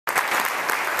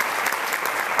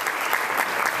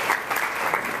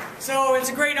So it's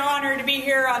a great honor to be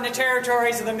here on the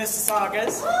territories of the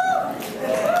Mississaugas.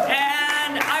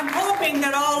 And I'm hoping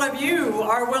that all of you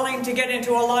are willing to get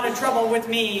into a lot of trouble with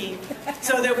me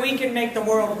so that we can make the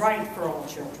world right for all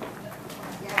children.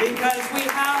 Because we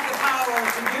have the power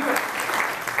to do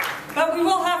it. But we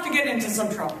will have to get into some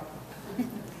trouble.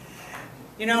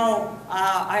 You know,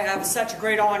 I have such a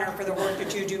great honor for the work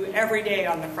that you do every day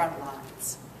on the front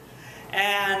lines.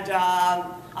 And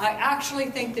I actually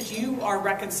think that you are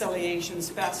reconciliation's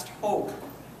best hope.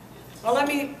 Well, let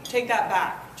me take that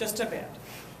back just a bit.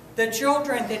 The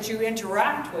children that you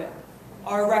interact with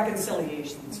are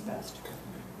reconciliation's best hope.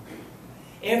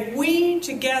 If we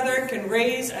together can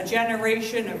raise a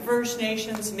generation of First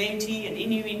Nations, Métis, and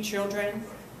Inuit children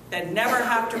that never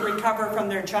have to recover from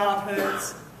their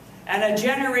childhoods, and a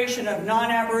generation of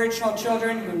non-Aboriginal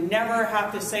children who never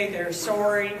have to say they're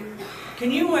sorry, can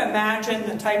you imagine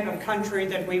the type of country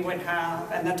that we would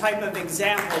have and the type of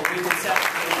example we would set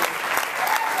for you?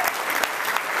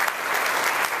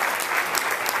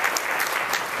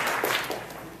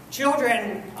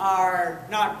 Children are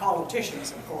not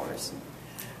politicians, of course,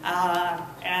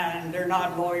 and they're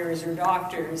not lawyers or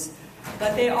doctors,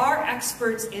 but they are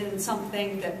experts in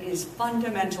something that is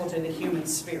fundamental to the human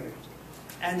spirit,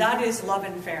 and that is love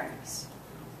and fairness.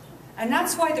 And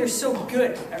that's why they're so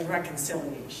good at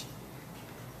reconciliation.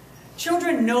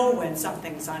 Children know when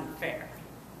something's unfair,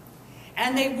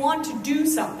 and they want to do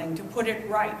something to put it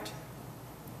right.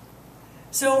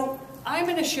 So I'm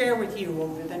going to share with you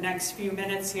over the next few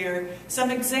minutes here some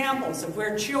examples of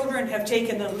where children have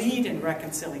taken the lead in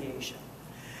reconciliation.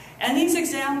 And these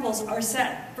examples are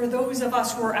set for those of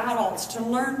us who are adults to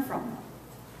learn from them,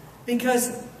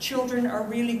 because children are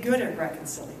really good at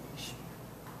reconciliation.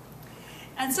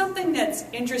 And something that's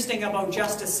interesting about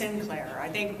Justice Sinclair, I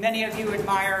think many of you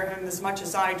admire him as much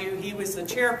as I do. He was the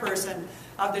chairperson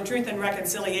of the Truth and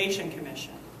Reconciliation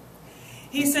Commission.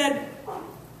 He said,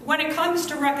 when it comes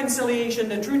to reconciliation,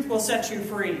 the truth will set you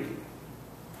free.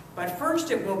 But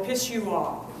first it will piss you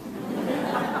off.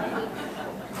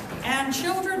 And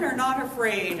children are not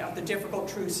afraid of the difficult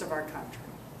truths of our country.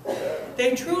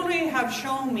 They truly have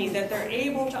shown me that they're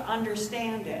able to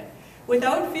understand it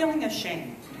without feeling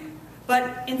ashamed,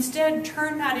 but instead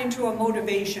turn that into a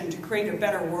motivation to create a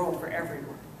better world for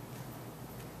everyone.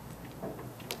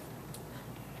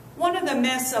 One of the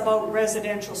myths about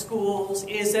residential schools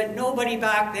is that nobody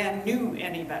back then knew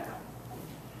any better.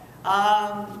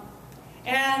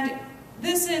 And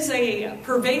this is a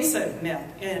pervasive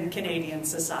myth in Canadian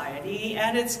society,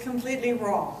 and it's completely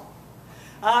wrong.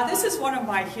 This is one of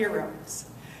my heroes.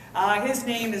 His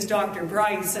name is Dr.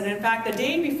 Bryce, and in fact, the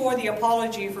day before the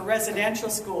apology for residential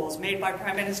schools made by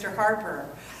Prime Minister Harper,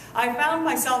 I found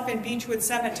myself in Beechwood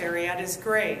Cemetery at his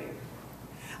grave.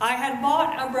 I had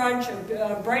bought a bunch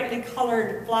of brightly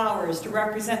colored flowers to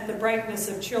represent the brightness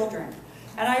of children,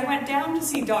 and I went down to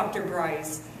see Dr.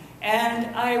 Bryce,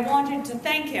 and I wanted to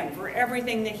thank him for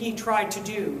everything that he tried to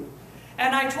do.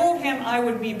 And I told him I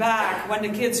would be back when the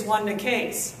kids won the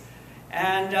case.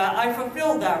 And I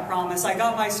fulfilled that promise. I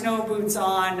got my snow boots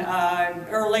on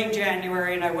late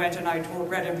January, and I went and I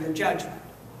read him the judgment.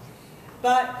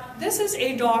 But this is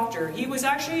a doctor. He was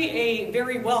actually a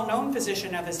very well-known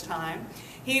physician of his time.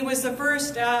 He was the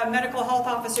first medical health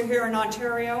officer here in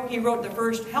Ontario. He wrote the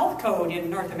first health code in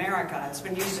North America. It's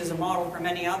been used as a model for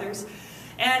many others.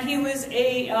 And he was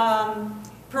a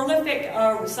prolific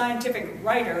scientific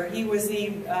writer. He was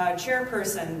the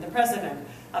chairperson, the president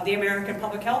of the American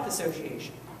Public Health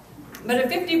Association. But at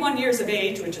 51 years of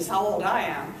age, which is how old I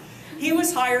am, he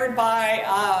was hired by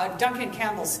Duncan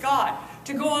Campbell Scott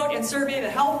to go out and survey the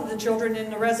health of the children in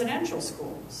the residential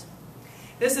schools.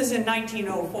 This is in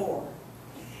 1904.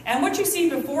 And what you see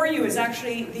before you is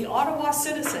actually the Ottawa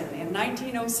Citizen in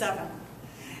 1907.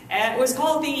 And it was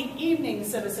called the Evening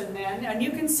Citizen then, and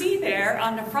you can see there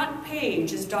on the front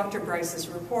page is Dr. Bryce's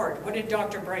report. What did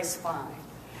Dr. Bryce find?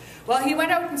 Well, he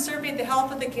went out and surveyed the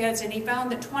health of the kids, and he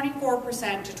found that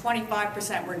 24% to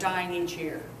 25% were dying each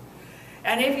year.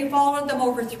 And if you followed them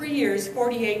over 3 years,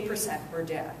 48% were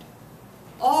dead.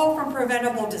 All from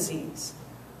preventable disease.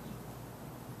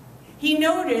 He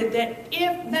noted that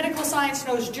if medical science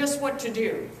knows just what to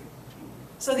do,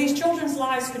 so these children's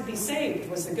lives could be saved,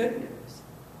 was the good news.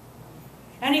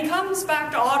 And he comes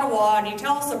back to Ottawa and he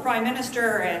tells the Prime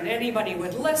Minister, and anybody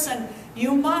would listen,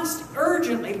 you must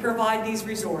urgently provide these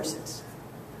resources.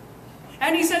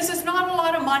 And he says it's not a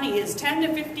lot of money, it's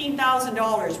 $10,000 to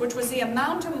 $15,000, which was the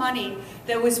amount of money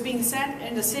that was being sent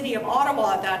in the city of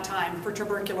Ottawa at that time for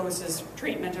tuberculosis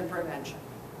treatment and prevention.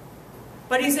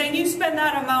 But he's saying you spend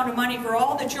that amount of money for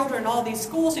all the children in all these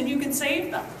schools and you can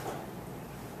save them.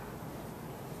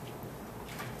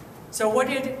 So what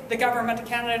did the government of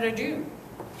Canada do?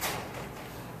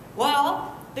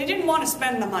 Well, they didn't want to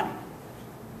spend the money.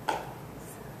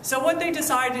 So what they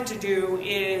decided to do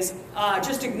is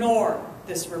just ignore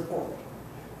this report,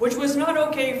 which was not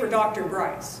okay for Dr.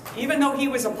 Bryce. Even though he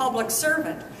was a public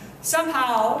servant,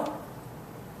 somehow,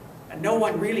 and no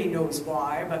one really knows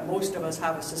why, but most of us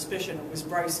have a suspicion it was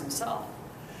Bryce himself,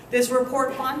 this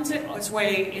report finds its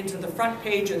way into the front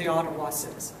page of the Ottawa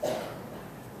Citizen.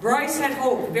 Bryce had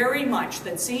hoped very much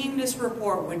that seeing this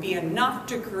report would be enough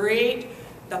to create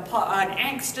an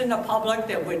angst in the public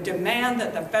that would demand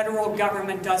that the federal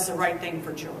government does the right thing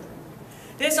for children.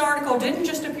 This article didn't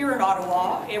just appear in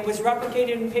Ottawa, it was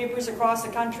replicated in papers across the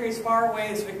country as far away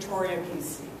as Victoria,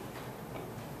 BC.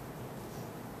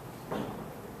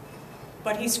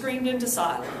 But he screamed into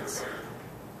silence.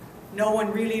 No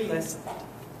one really listened.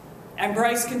 And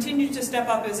Bryce continued to step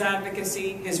up his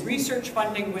advocacy. His research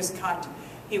funding was cut.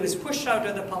 He was pushed out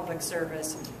of the public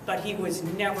service, but he was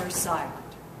never silent.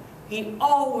 He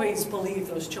always believed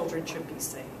those children should be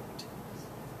saved.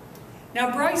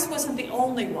 Now, Bryce wasn't the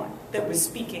only one that was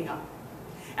speaking up.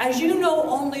 As you know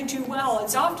only too well,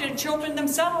 it's often children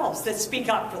themselves that speak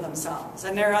up for themselves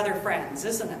and their other friends,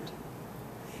 isn't it?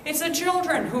 It's the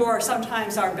children who are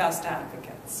sometimes our best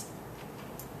advocates.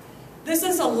 This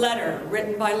is a letter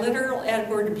written by little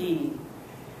Edward B.,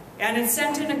 and it's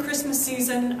sent in a Christmas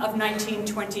season of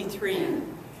 1923.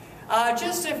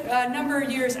 Just a number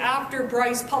of years after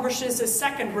Bryce publishes his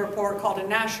second report called A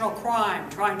National Crime,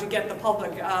 trying to get the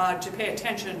public to pay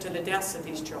attention to the deaths of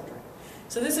these children.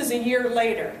 So this is a year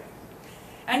later.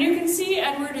 And you can see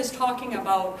Edward is talking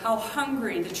about how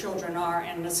hungry the children are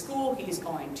in the school he's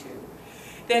going to.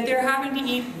 That they're having to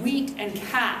eat wheat and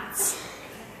cats.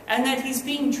 And that he's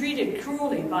being treated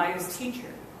cruelly by his teacher.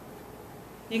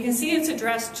 You can see it's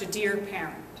addressed to Dear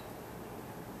Parent.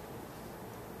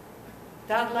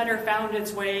 That letter found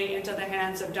its way into the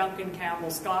hands of Duncan Campbell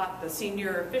Scott, the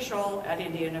senior official at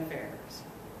Indian Affairs.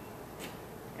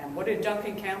 And what did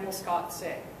Duncan Campbell Scott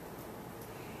say?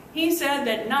 He said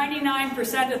that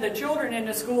 99% of the children in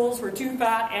the schools were too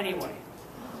fat anyway.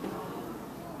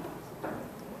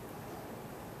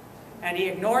 And he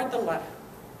ignored the letter.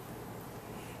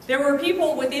 There were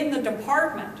people within the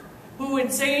department who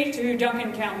would say to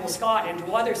Duncan Campbell Scott and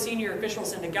to other senior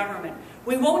officials in the government,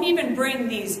 we won't even bring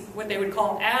these, what they would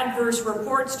call adverse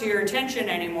reports to your attention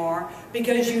anymore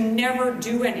because you never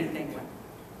do anything with them.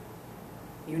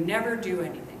 You never do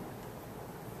anything with them.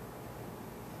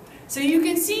 So you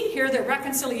can see here that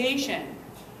reconciliation,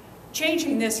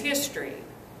 changing this history,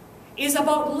 is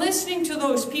about listening to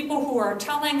those people who are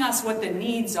telling us what the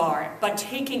needs are, but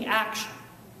taking action,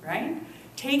 right?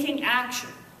 Taking action.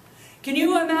 Can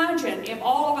you imagine if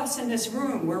all of us in this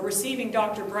room were receiving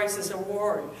Dr. Bryce's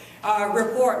report,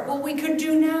 what we could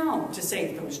do now to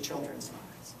save those children's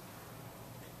lives?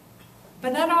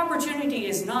 But that opportunity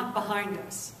is not behind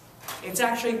us. It's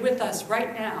actually with us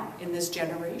right now in this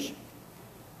generation.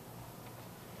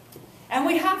 And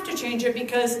we have to change it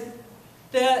because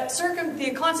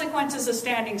the consequences of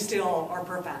standing still are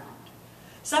profound.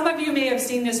 Some of you may have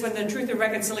seen this when the Truth and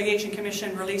Reconciliation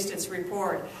Commission released its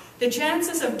report. The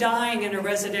chances of dying in a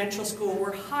residential school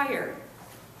were higher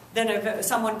than of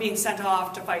someone being sent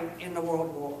off to fight in the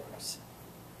world wars.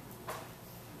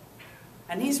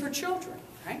 And these were children,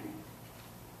 right?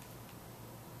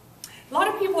 A lot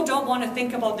of people don't want to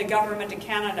think about the government of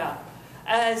Canada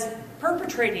as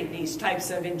perpetrating these types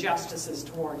of injustices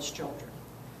towards children.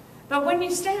 But when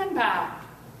you stand back,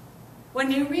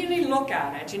 when you really look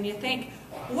at it and you think,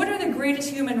 what are the greatest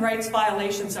human rights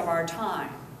violations of our time,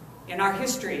 in our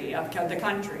history of the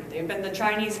country? They've been the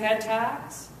Chinese head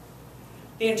tax,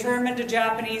 the internment of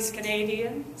Japanese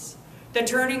Canadians, the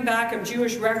turning back of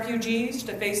Jewish refugees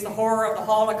to face the horror of the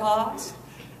Holocaust,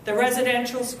 the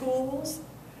residential schools,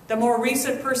 the more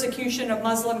recent persecution of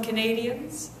Muslim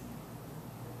Canadians.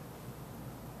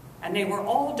 And they were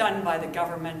all done by the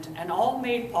government and all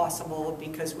made possible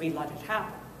because we let it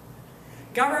happen.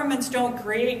 Governments don't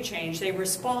create change, they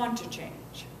respond to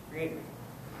change. Really.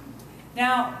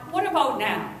 Now, what about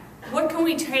now? What can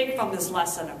we take from this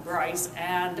lesson of Bryce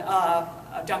and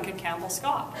Duncan Campbell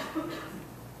Scott?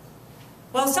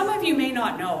 Well, some of you may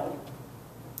not know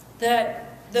that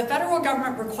the federal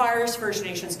government requires First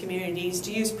Nations communities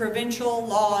to use provincial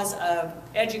laws of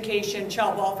education,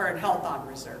 child welfare, and health on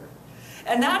reserve.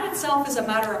 And that itself is a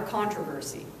matter of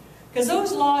controversy, because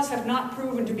those laws have not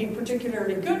proven to be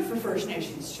particularly good for First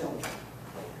Nations children.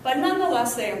 But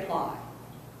nonetheless, they apply.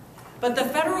 But the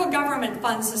federal government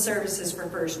funds the services for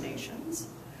First Nations,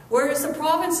 whereas the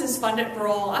provinces fund it for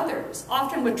all others,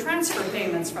 often with transfer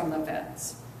payments from the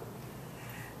feds.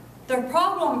 The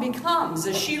problem becomes,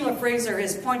 as Sheila Fraser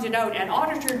has pointed out, and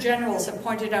Auditor Generals have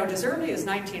pointed out as early as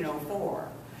 1904,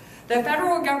 the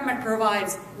federal government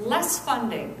provides less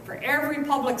funding for every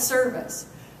public service,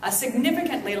 a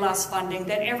significantly less funding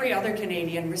than every other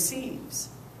Canadian receives.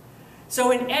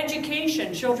 So in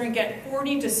education, children get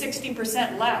 40 to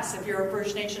 60% less if you're a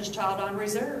First Nations child on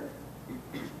reserve.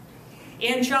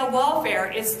 In child welfare,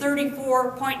 it's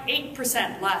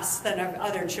 34.8% less than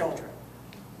other children.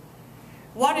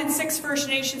 1 in 6 First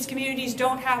Nations communities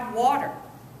don't have water.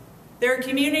 There are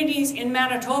communities in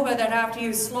Manitoba that have to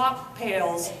use slop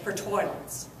pails for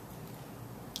toilets.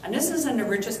 And this is in the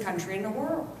richest country in the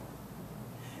world.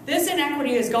 This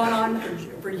inequity has gone on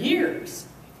for years.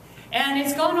 And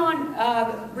it's gone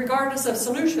on regardless of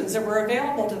solutions that were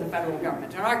available to the federal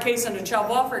government. In our case, in the child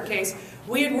welfare case,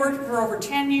 we had worked for over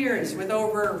 10 years with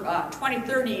over 20,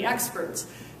 30 experts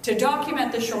to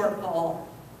document the shortfall,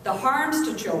 the harms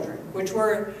to children, which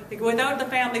were, without the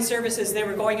family services, they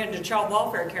were going into child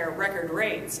welfare care at record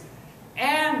rates,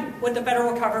 and what the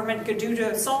federal government could do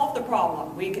to solve the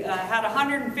problem. We had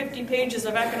 150 pages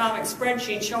of economic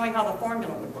spreadsheets showing how the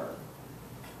formula would work.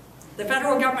 The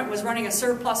federal government was running a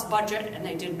surplus budget, and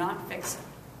they did not fix it.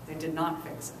 They did not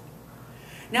fix it.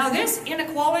 Now, this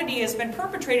inequality has been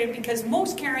perpetrated because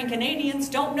most caring Canadians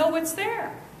don't know it's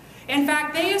there. In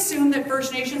fact, they assume that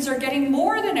First Nations are getting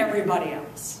more than everybody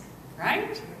else,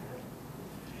 right?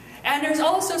 And there's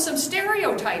also some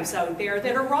stereotypes out there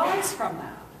that arise from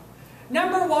that.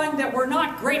 Number one, that we're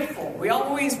not grateful. We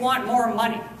always want more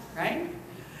money, right?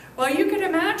 Well, you could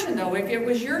imagine, though, if it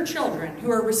was your children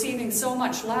who are receiving so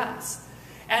much less,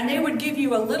 and they would give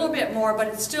you a little bit more, but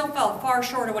it still fell far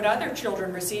short of what other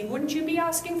children receive, wouldn't you be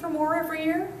asking for more every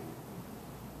year?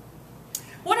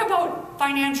 What about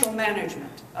financial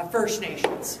management of First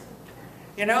Nations?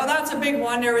 You know, that's a big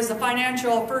one. There was the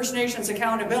Financial First Nations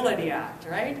Accountability Act,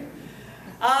 right?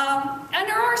 And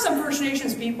there are some First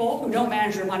Nations people who don't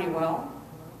manage their money well.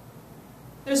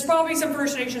 There's probably some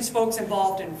First Nations folks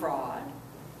involved in fraud.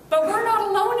 But we're not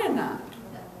alone in that.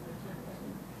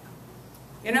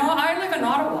 You know, I live in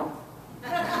Ottawa.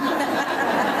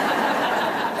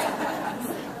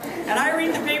 And I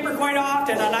read the paper quite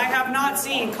often, and I have not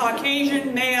seen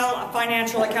Caucasian Male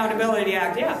Financial Accountability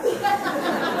Act yet.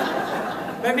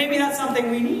 But maybe that's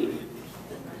something we need.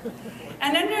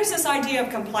 And then there's this idea of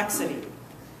complexity.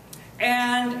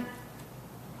 And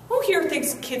who here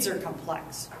thinks kids are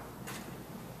complex?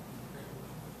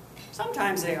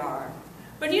 Sometimes they are.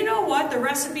 But you know what? The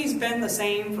recipe's been the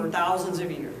same for thousands of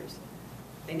years.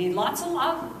 They need lots of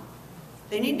love.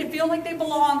 They need to feel like they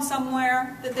belong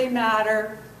somewhere, that they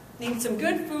matter. Need some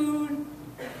good food,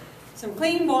 some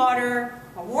clean water,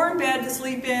 a warm bed to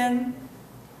sleep in,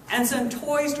 and some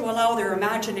toys to allow their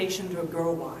imagination to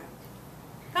grow wild.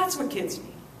 That's what kids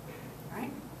need,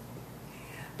 right?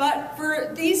 But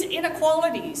for these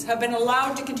inequalities have been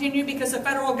allowed to continue because the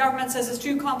federal government says it's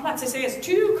too complex. They say it's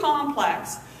too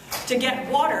complex to get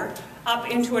water up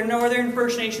into a northern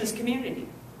First Nations community.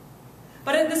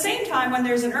 But at the same time, when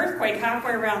there's an earthquake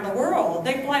halfway around the world,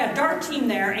 they fly a DART team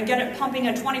there and get it pumping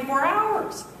in 24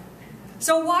 hours.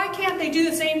 So why can't they do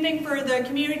the same thing for the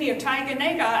community of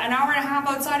Tyendinaga, an hour and a half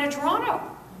outside of Toronto?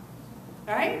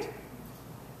 Right?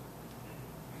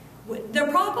 The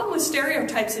problem with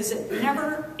stereotypes is it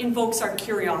never invokes our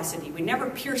curiosity. We never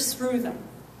pierce through them.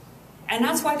 And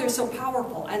that's why they're so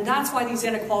powerful. And that's why these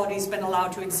inequalities have been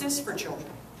allowed to exist for children.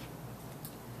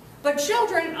 But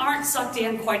children aren't sucked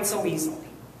in quite so easily.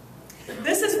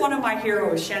 This is one of my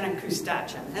heroes, Shannon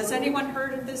Kustachin. Has anyone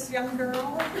heard of this young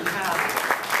girl?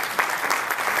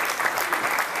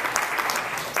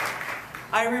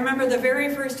 I remember the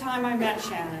very first time I met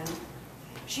Shannon.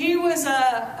 She was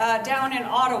down in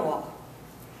Ottawa,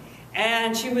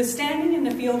 and she was standing in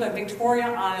the field of Victoria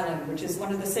Island, which is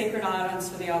one of the sacred islands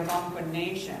for the Algonquin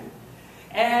Nation.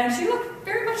 And she looked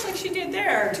very much like she did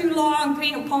there, 2 long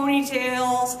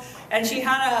ponytails, and she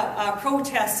had a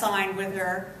protest sign with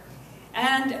her.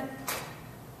 And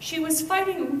she was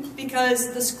fighting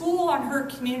because the school on her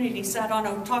community sat on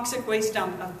a toxic waste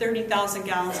dump of 30,000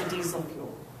 gallons of diesel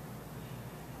fuel.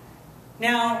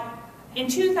 Now, in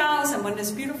 2000, when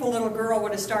this beautiful little girl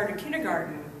would have started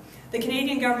kindergarten, the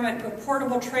Canadian government put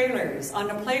portable trailers on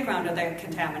the playground of that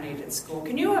contaminated school.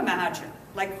 Can you imagine?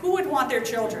 Like, who would want their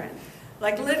children,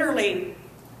 like literally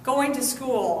going to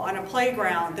school on a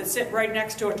playground that sit right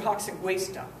next to a toxic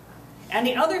waste dump? And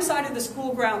the other side of the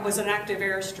school ground was an active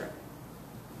airstrip.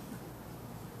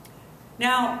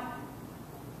 Now,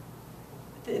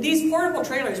 these portable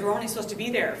trailers were only supposed to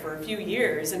be there for a few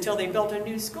years until they built a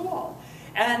new school.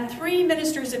 And 3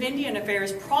 ministers of Indian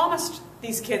Affairs promised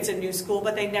these kids a new school,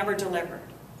 but they never delivered.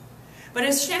 But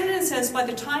as Shannon says, by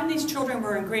the time these children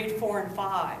were in grade 4 and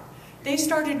 5, they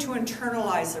started to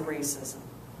internalize the racism.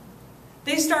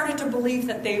 They started to believe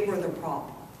that they were the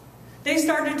problem. They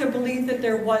started to believe that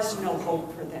there was no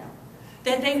hope for them,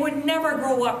 that they would never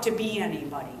grow up to be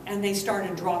anybody, and they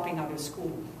started dropping out of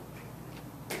school.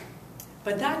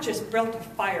 But that just built a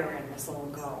fire in this little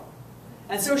girl.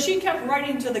 And so she kept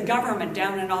writing to the government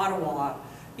down in Ottawa,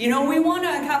 you know, we want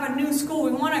to have a new school,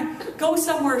 we want to go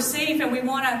somewhere safe, and we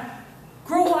want to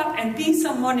grow up and be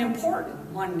someone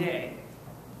important one day.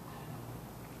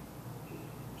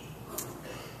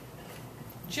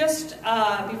 Just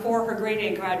before her grade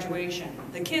 8 graduation,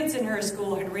 the kids in her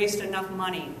school had raised enough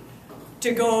money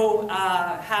to go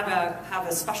have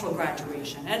a special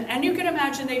graduation. And you can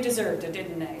imagine they deserved it,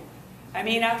 didn't they? I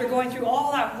mean, after going through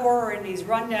all that horror in these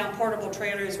rundown portable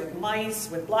trailers with mice,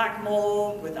 with black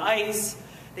mold, with ice,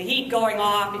 the heat going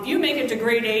off, if you make it to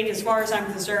grade 8, as far as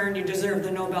I'm concerned, you deserve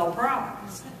the Nobel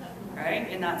Prize, right,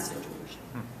 in that situation.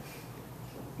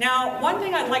 Now, one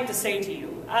thing I'd like to say to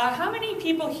you, how many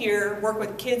people here work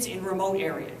with kids in remote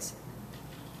areas?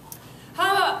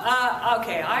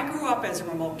 Okay, I grew up as a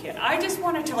remote kid. I just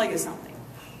want to tell you something.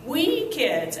 We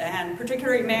kids, and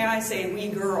particularly may I say we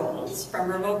girls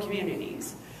from remote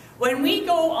communities, when we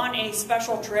go on a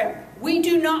special trip, we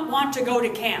do not want to go to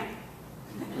camp.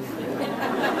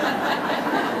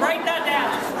 Write that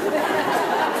down.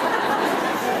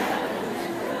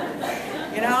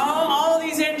 You know, all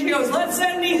these NGOs, let's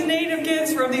send these Native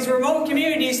kids from these remote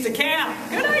communities to camp.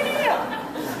 Good idea.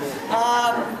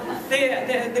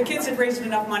 The kids had raised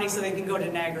enough money so they could go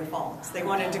to Niagara Falls. They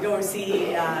wanted to go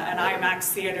see an IMAX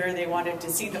theater. They wanted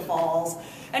to see the falls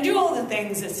and do all the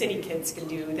things that city kids can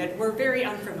do that were very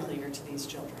unfamiliar to these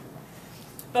children.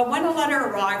 But when a letter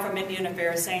arrived from Indian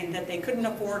Affairs saying that they couldn't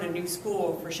afford a new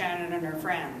school for Shannon and her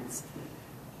friends,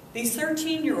 these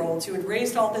 13-year-olds who had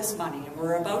raised all this money and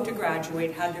were about to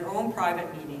graduate had their own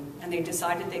private meeting, and they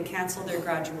decided they'd cancel their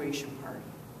graduation party.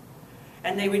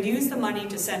 And they would use the money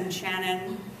to send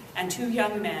Shannon and 2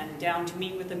 young men down to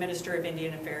meet with the Minister of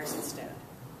Indian Affairs instead.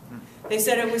 They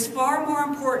said it was far more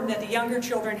important that the younger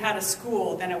children had a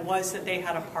school than it was that they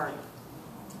had a party.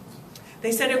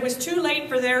 They said it was too late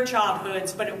for their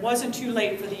childhoods, but it wasn't too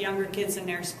late for the younger kids in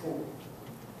their school.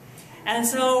 And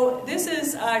so this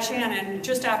is Shannon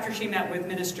just after she met with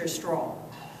Minister Stroll.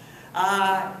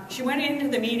 She went into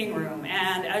the meeting room,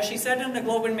 and as she said in the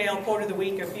Globe and Mail quote of the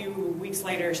week a few weeks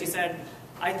later, she said,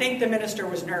 "I think the minister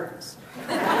was nervous."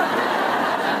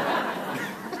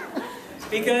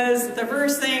 Because the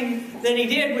first thing that he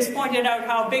did was pointed out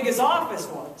how big his office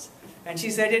was. And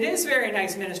she said, "It is very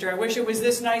nice, Minister. I wish it was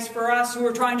this nice for us who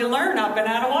were trying to learn up in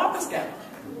Attawapiskat."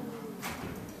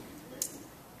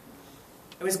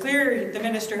 It was clear the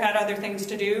minister had other things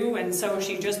to do, and so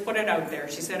she just put it out there.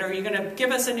 She said, "Are you going to give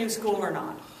us a new school or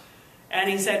not?" And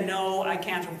he said, "No, I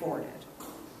can't afford it."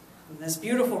 And this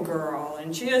beautiful girl,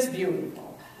 and she is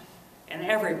beautiful in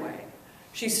every way,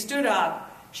 she stood up,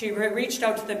 she reached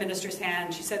out to the minister's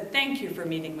hand, she said, "Thank you for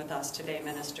meeting with us today,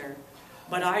 Minister,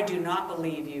 but I do not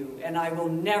believe you, and I will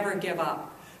never give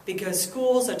up, because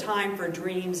school's a time for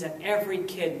dreams, and every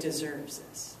kid deserves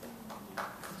this."